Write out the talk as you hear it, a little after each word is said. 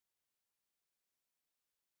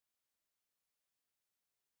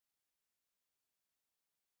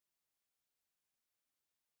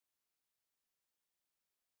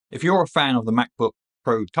If you're a fan of the MacBook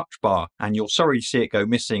Pro touch bar and you're sorry to see it go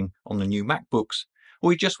missing on the new MacBooks,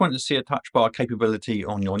 or you just want to see a touch bar capability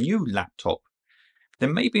on your new laptop,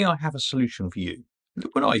 then maybe I have a solution for you.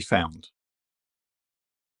 Look what I found.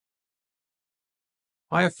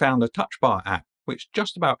 I have found a touch bar app which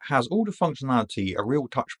just about has all the functionality a real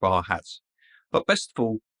touch bar has. But best of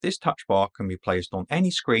all, this touch bar can be placed on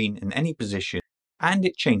any screen in any position, and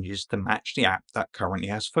it changes to match the app that currently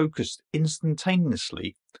has focus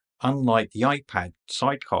instantaneously, unlike the iPad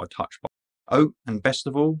sidecar touch bar. Oh, and best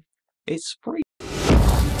of all, it's free.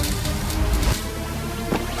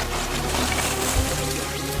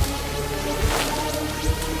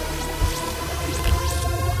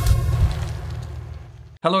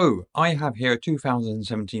 Hello, I have here a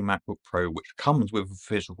 2017 MacBook Pro which comes with a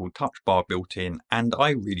physical touch bar built in, and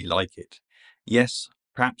I really like it. Yes,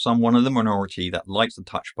 perhaps I'm one of the minority that likes the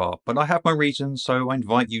touch bar, but I have my reasons, so I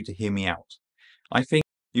invite you to hear me out. I think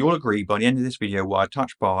you'll agree by the end of this video why a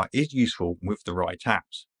touch bar is useful with the right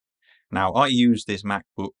apps. Now, I use this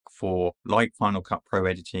MacBook for live Final Cut Pro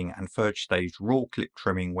editing and third stage raw clip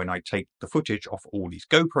trimming when I take the footage off all these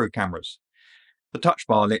GoPro cameras. The touch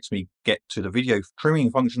bar lets me get to the video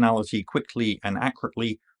trimming functionality quickly and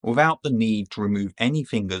accurately without the need to remove any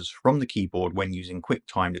fingers from the keyboard when using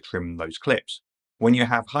QuickTime to trim those clips. When you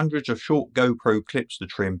have hundreds of short GoPro clips to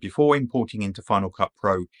trim before importing into Final Cut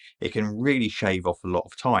Pro, it can really shave off a lot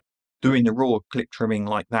of time. Doing the raw clip trimming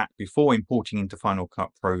like that before importing into Final Cut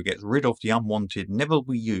Pro gets rid of the unwanted, never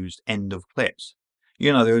reused end of clips.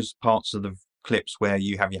 You know, those parts of the clips where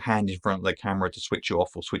you have your hand in front of the camera to switch it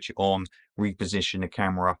off or switch it on, reposition the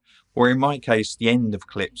camera, or in my case, the end of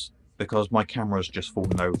clips because my camera's just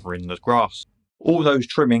fallen over in the grass. All those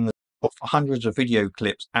trimmings of hundreds of video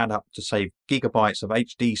clips add up to save gigabytes of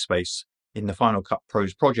HD space in the Final Cut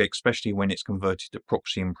Pro's project, especially when it's converted to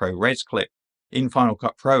Proxy and ProRes clip. In Final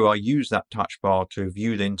Cut Pro, I use that touch bar to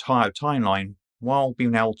view the entire timeline while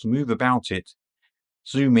being able to move about it,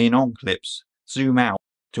 zoom in on clips, zoom out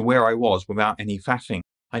to where I was without any faffing.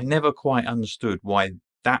 I never quite understood why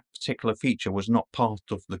that particular feature was not part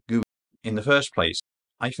of the GUI in the first place.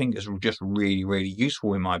 I think it's just really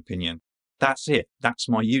useful in my opinion. That's it. That's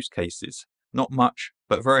my use cases. Not much,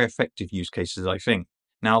 but very effective use cases, I think.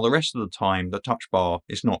 Now, the rest of the time, the touch bar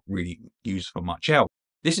is not really used for much else.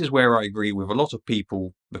 This is where I agree with a lot of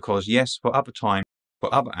people because yes, for other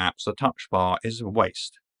apps, the touch bar is a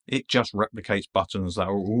waste. It just replicates buttons that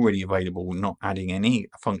are already available, not adding any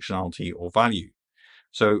functionality or value.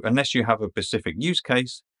 So unless you have a specific use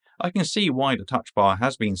case, I can see why the touch bar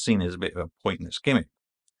has been seen as a bit of a pointless gimmick.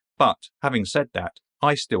 But having said that,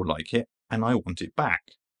 I still like it and I want it back.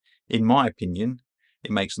 In my opinion,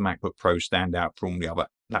 it makes the MacBook Pro stand out from all the other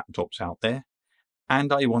laptops out there,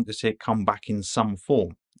 and I want to see it come back in some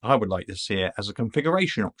form. I would like to see it as a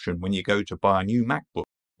configuration option when you go to buy a new MacBook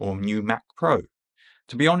or a new Mac Pro.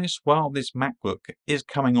 To be honest, while this MacBook is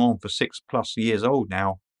coming on for 6+ years old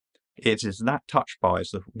now, it is that touch bar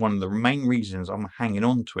is one of the main reasons I'm hanging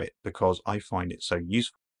on to it because I find it so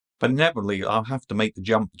useful. But inevitably, I'll have to make the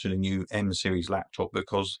jump to the new M series laptop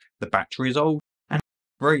because the battery is old, and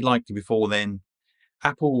very likely before then,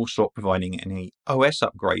 Apple will stop providing any OS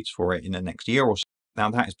upgrades for it in the next year or so.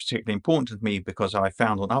 Now, that is particularly important to me because I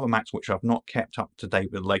found on other Macs which I've not kept up to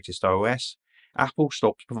date with the latest OS, Apple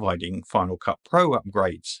stopped providing Final Cut Pro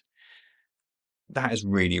upgrades. That is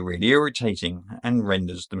really irritating and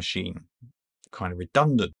renders the machine kind of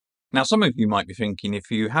redundant. Now, some of you might be thinking if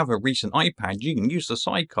you have a recent iPad, you can use the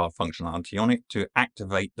sidecar functionality on it to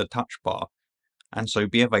activate the touch bar and so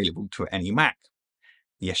be available to any Mac.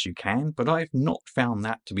 Yes, you can, but I've not found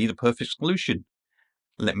that to be the perfect solution.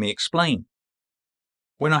 Let me explain.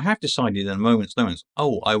 When I have decided in a moment's notice,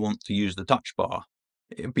 oh, I want to use the touch bar,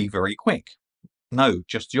 it would be very quick. No,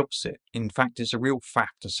 just the opposite. In fact, it's a real faff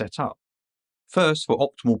to set up. First, for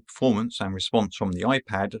optimal performance and response from the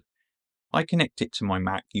iPad, I connect it to my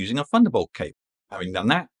Mac using a Thunderbolt cable. Having done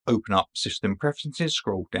that, open up System Preferences,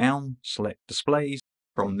 scroll down, select Displays.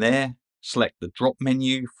 From there, select the drop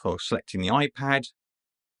menu for selecting the iPad.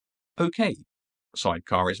 OK,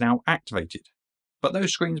 Sidecar is now activated. But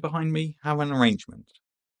those screens behind me have an arrangement.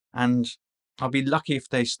 And I'll be lucky if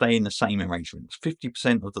they stay in the same arrangement.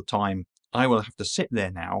 50% of the time, I will have to sit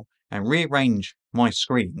there now and rearrange my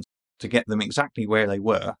screens to get them exactly where they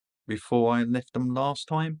were before I left them last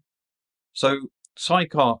time. So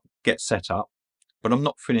Sidecar gets set up, but I'm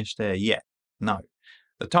not finished there yet. No.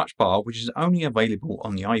 The touch bar, which is only available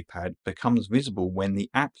on the iPad, becomes visible when the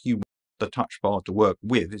app you want the touch bar to work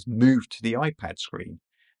with is moved to the iPad screen.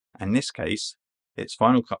 In this case, it's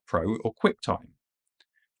Final Cut Pro or QuickTime.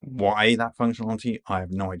 Why that functionality, I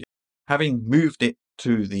have no idea. Having moved it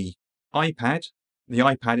to the iPad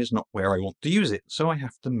is not where I want to use it, so I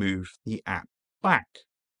have to move the app back.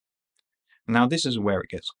 Now this is where it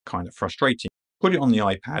gets kind of frustrating. Put it on the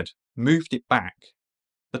iPad, moved it back,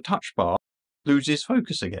 the touch bar loses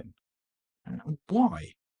focus again.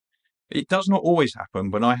 Why? It does not always happen,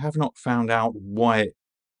 but I have not found out what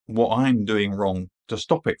I'm doing wrong to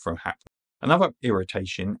stop it from happening. Another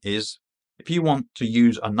irritation is if you want to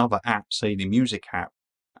use another app, say the music app,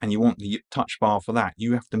 and you want the touch bar for that,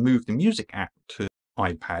 you have to move the music app to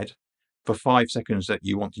iPad for 5 seconds that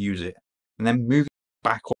you want to use it, and then move it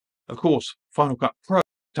back on. Of course, Final Cut Pro,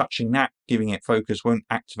 touching that, giving it focus won't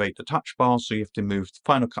activate the touch bar, so you have to move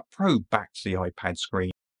Final Cut Pro back to the iPad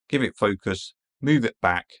screen, give it focus, move it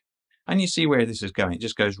back, and you see where this is going. It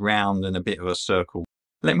just goes round in a bit of a circle.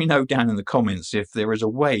 Let me know down in the comments if there is a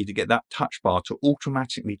way to get that touch bar to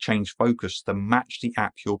automatically change focus to match the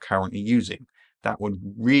app you're currently using. That would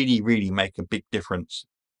really, really make a big difference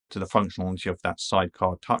to the functionality of that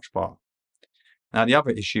sidecar touch bar. Now the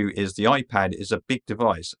other issue is the iPad is a big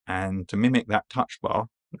device, and to mimic that touch bar,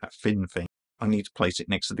 that thin thing, I need to place it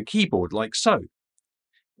next to the keyboard like so.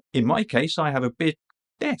 In my case, I have a big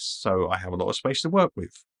desk, so I have a lot of space to work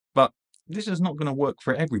with. But this is not going to work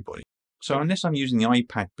for everybody. So unless I'm using the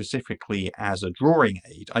iPad specifically as a drawing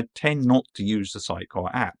aid, I tend not to use the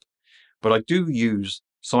Sidecar app. But I do use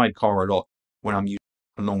Sidecar a lot when I'm using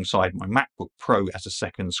it alongside my MacBook Pro as a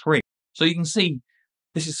second screen. So you can see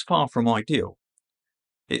this is far from ideal.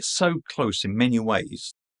 It's so close in many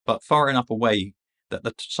ways, but far enough away that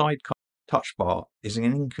the Sidecar touch bar is an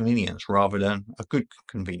inconvenience rather than a good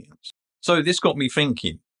convenience. So this got me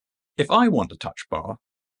thinking, if I want a touch bar,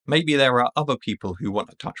 maybe there are other people who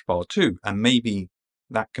want a touch bar too, and maybe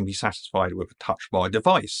that can be satisfied with a touch bar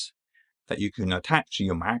device that you can attach to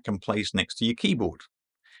your Mac and place next to your keyboard.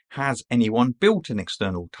 Has anyone built an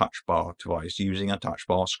external touch bar device using a touch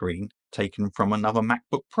bar screen taken from another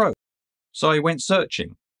MacBook Pro? So I went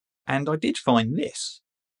searching, and I did find this.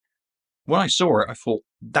 When I saw it, I thought,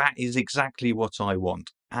 that is exactly what I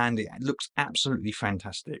want, and it looks absolutely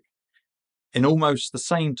fantastic. In almost the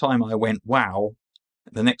same time I went, wow,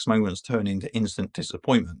 the next moments turn into instant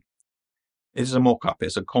disappointment. It is a mock-up,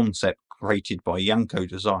 it's a concept created by Yanko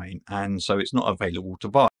Design, and so it's not available to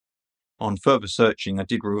buy. On further searching, I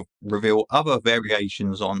did reveal other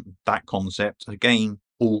variations on that concept, again,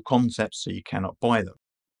 all concepts, so you cannot buy them.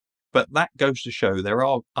 But that goes to show there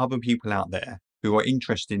are other people out there who are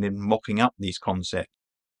interested in mocking up these concepts.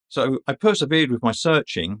 So I persevered with my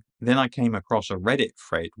searching, then I came across a Reddit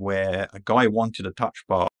thread where a guy wanted a touch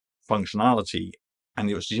bar functionality, and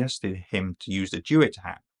it was suggested to him to use the Duet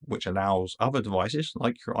app, which allows other devices,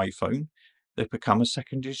 like your iPhone, to become a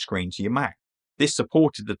secondary screen to your Mac. This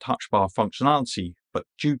supported the touch bar functionality, but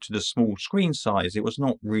due to the small screen size, it was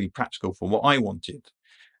not really practical for what I wanted.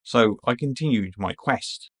 So I continued my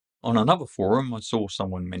quest. On another forum, I saw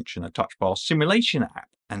someone mention a touch bar simulation app,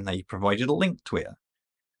 and they provided a link to it.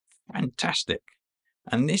 Fantastic!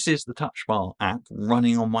 And this is the touch bar app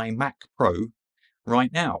running on my Mac Pro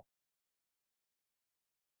right now.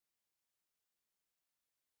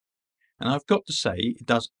 And I've got to say, it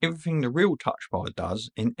does everything the real touch bar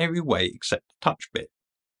does in every way except the touch bit.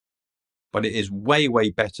 But it is way,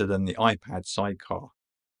 way better than the iPad sidecar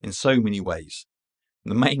in so many ways.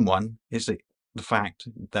 The main one is the fact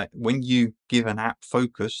that when you give an app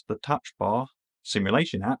focus, the touch bar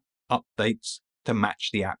simulation app updates to match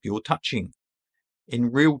the app you're touching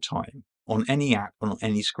in real time on any app on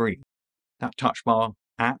any screen. That touch bar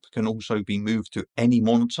app can also be moved to any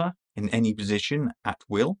monitor in any position at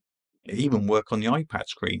will. It even work on the iPad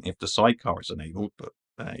screen if the sidecar is enabled, but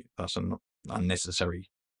that's unnecessary.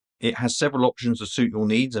 It has several options to suit your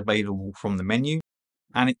needs available from the menu,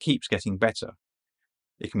 and it keeps getting better.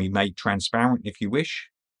 It can be made transparent if you wish.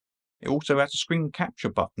 It also has a screen capture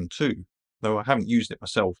button too, though I haven't used it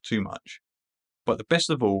myself too much. But the best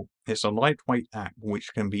of all, it's a lightweight app which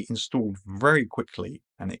can be installed very quickly,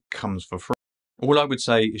 and it comes for free. All I would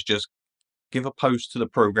say is just give a post to the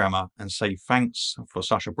programmer and say thanks for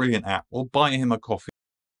such a brilliant app, or buy him a coffee.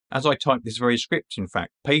 As I typed this very script, in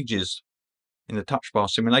fact, Pages in the touch bar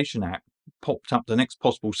simulation app popped up the next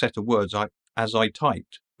possible set of words as I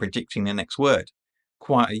typed, predicting the next word.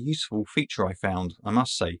 Quite a useful feature I found, I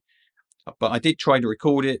must say. But I did try to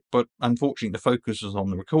record it, but unfortunately the focus was on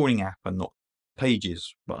the recording app and not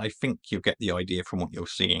Pages, but I think you'll get the idea from what you're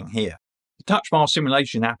seeing here. The touch bar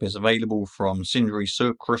simulation app is available from Sindri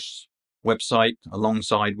Surkrus' website,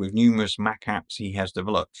 alongside with numerous Mac apps he has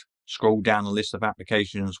developed. Scroll down the list of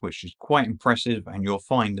applications, which is quite impressive, and you'll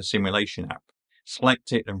find the simulation app.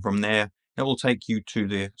 Select it, and from there, it will take you to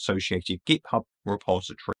the associated GitHub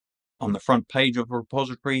repository. On the front page of the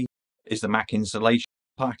repository is the Mac installation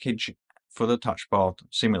package for the Touch Bar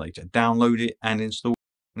simulator. Download it and install it.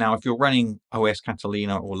 Now, if you're running OS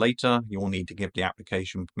Catalina or later, you'll need to give the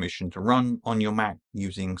application permission to run on your Mac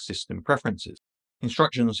using system preferences.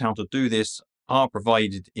 Instructions how to do this are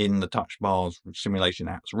provided in the Touch Bar's simulation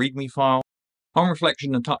app's README file. On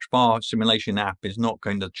reflection, the Touch Bar simulation app is not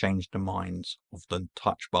going to change the minds of the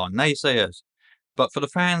Touch Bar naysayers. But for the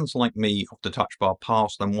fans like me of the Touch Bar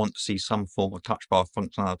past and want to see some form of Touch Bar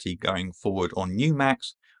functionality going forward on new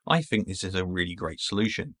Macs, I think this is a really great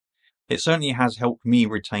solution. It certainly has helped me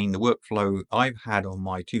retain the workflow I've had on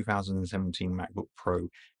my 2017 MacBook Pro,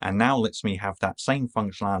 and now lets me have that same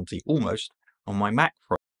functionality almost on my Mac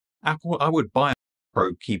Pro. I would buy a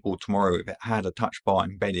Pro keyboard tomorrow if it had a Touch Bar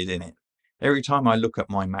embedded in it. Every time I look at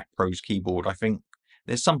my Mac Pro's keyboard, I think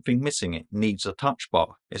there's something missing. It needs a Touch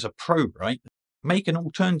Bar. It's a Pro, right? Make an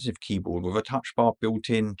alternative keyboard with a Touch Bar built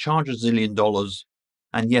in, charge $1 zillion,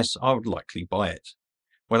 and yes, I would likely buy it.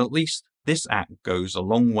 Well, at least this app goes a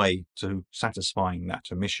long way to satisfying that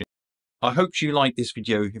omission. I hope you liked this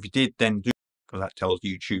video. If you did, then do, because that tells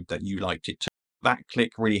YouTube that you liked it too. That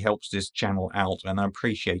click really helps this channel out, and I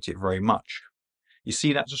appreciate it very much. You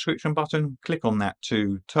see that subscription button? Click on that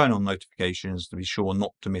too. Turn on notifications to be sure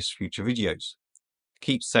not to miss future videos.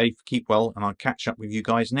 Keep safe, keep well, and I'll catch up with you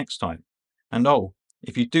guys next time. And oh,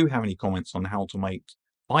 if you do have any comments on how to make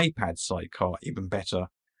iPad Sidecar even better,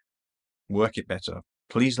 work it better,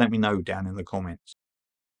 please let me know down in the comments.